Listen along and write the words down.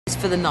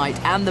for the night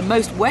and the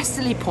most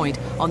westerly point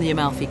on the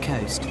Amalfi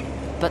Coast.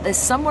 But there's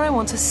somewhere I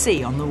want to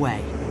see on the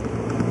way.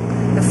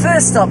 The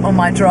first stop on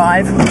my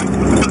drive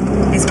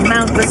is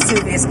Mount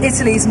Vesuvius,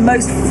 Italy's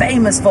most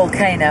famous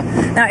volcano.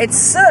 Now, it's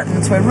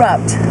certain to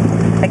erupt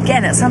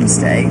again at some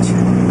stage.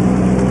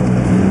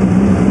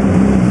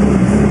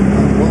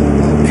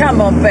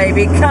 Come on,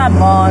 baby,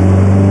 come on.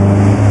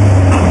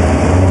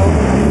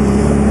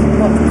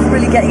 Not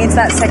really getting into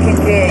that second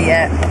gear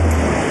yet.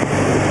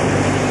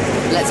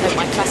 Let's hope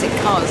my classic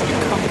car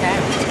doesn't conk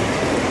out.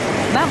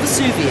 Mount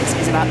Vesuvius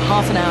is about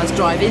half an hour's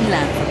drive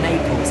inland from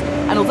Naples,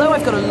 and although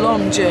I've got a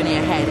long journey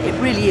ahead, it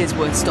really is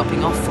worth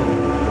stopping off for.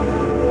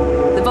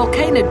 The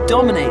volcano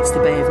dominates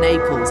the Bay of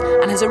Naples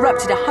and has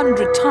erupted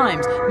 100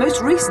 times,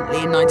 most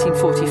recently in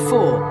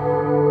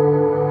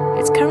 1944.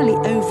 It's currently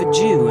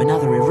overdue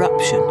another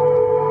eruption.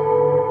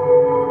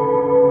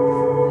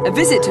 A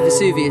visit to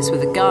Vesuvius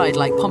with a guide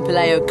like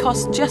Pompilio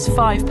costs just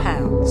 £5.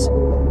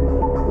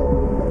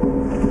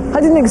 I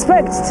didn't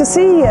expect to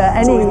see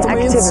any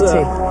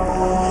activity.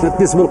 That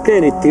this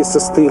volcano is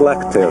still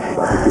active,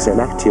 but it is an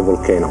active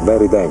volcano,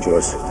 very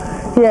dangerous.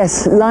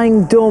 Yes,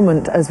 lying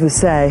dormant, as we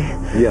say.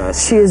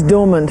 Yes. She is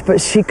dormant,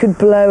 but she could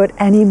blow at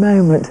any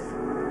moment.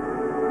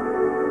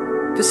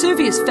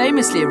 Vesuvius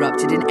famously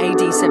erupted in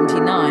AD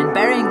 79,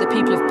 burying the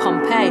people of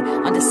Pompeii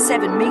under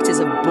 7 metres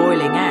of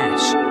boiling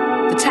ash.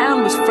 The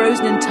town was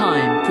frozen in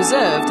time,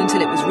 preserved until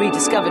it was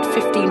rediscovered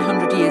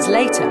 1,500 years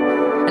later,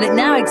 and it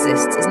now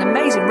exists as an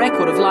amazing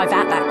record of life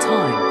at that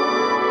time.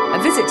 A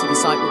visit to the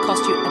site will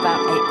cost you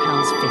about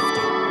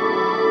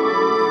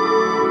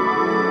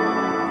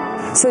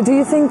 £8.50. So do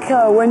you think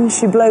when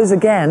she blows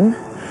again,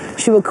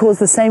 she will cause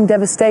the same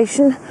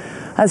devastation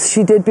as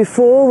she did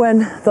before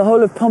when the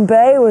whole of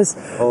Pompeii was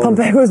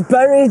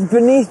buried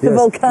beneath the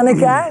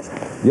volcanic ash?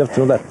 You have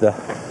to know that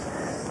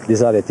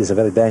this area is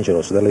very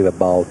dangerous. There live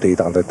about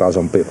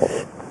 800,000 people.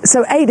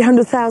 So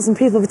 800,000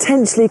 people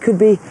potentially could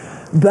be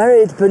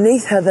buried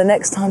beneath her the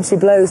next time she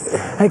blows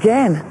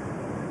again.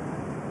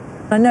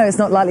 I know it's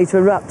not likely to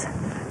erupt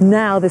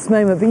now, this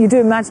moment, but you do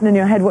imagine in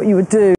your head what you would do.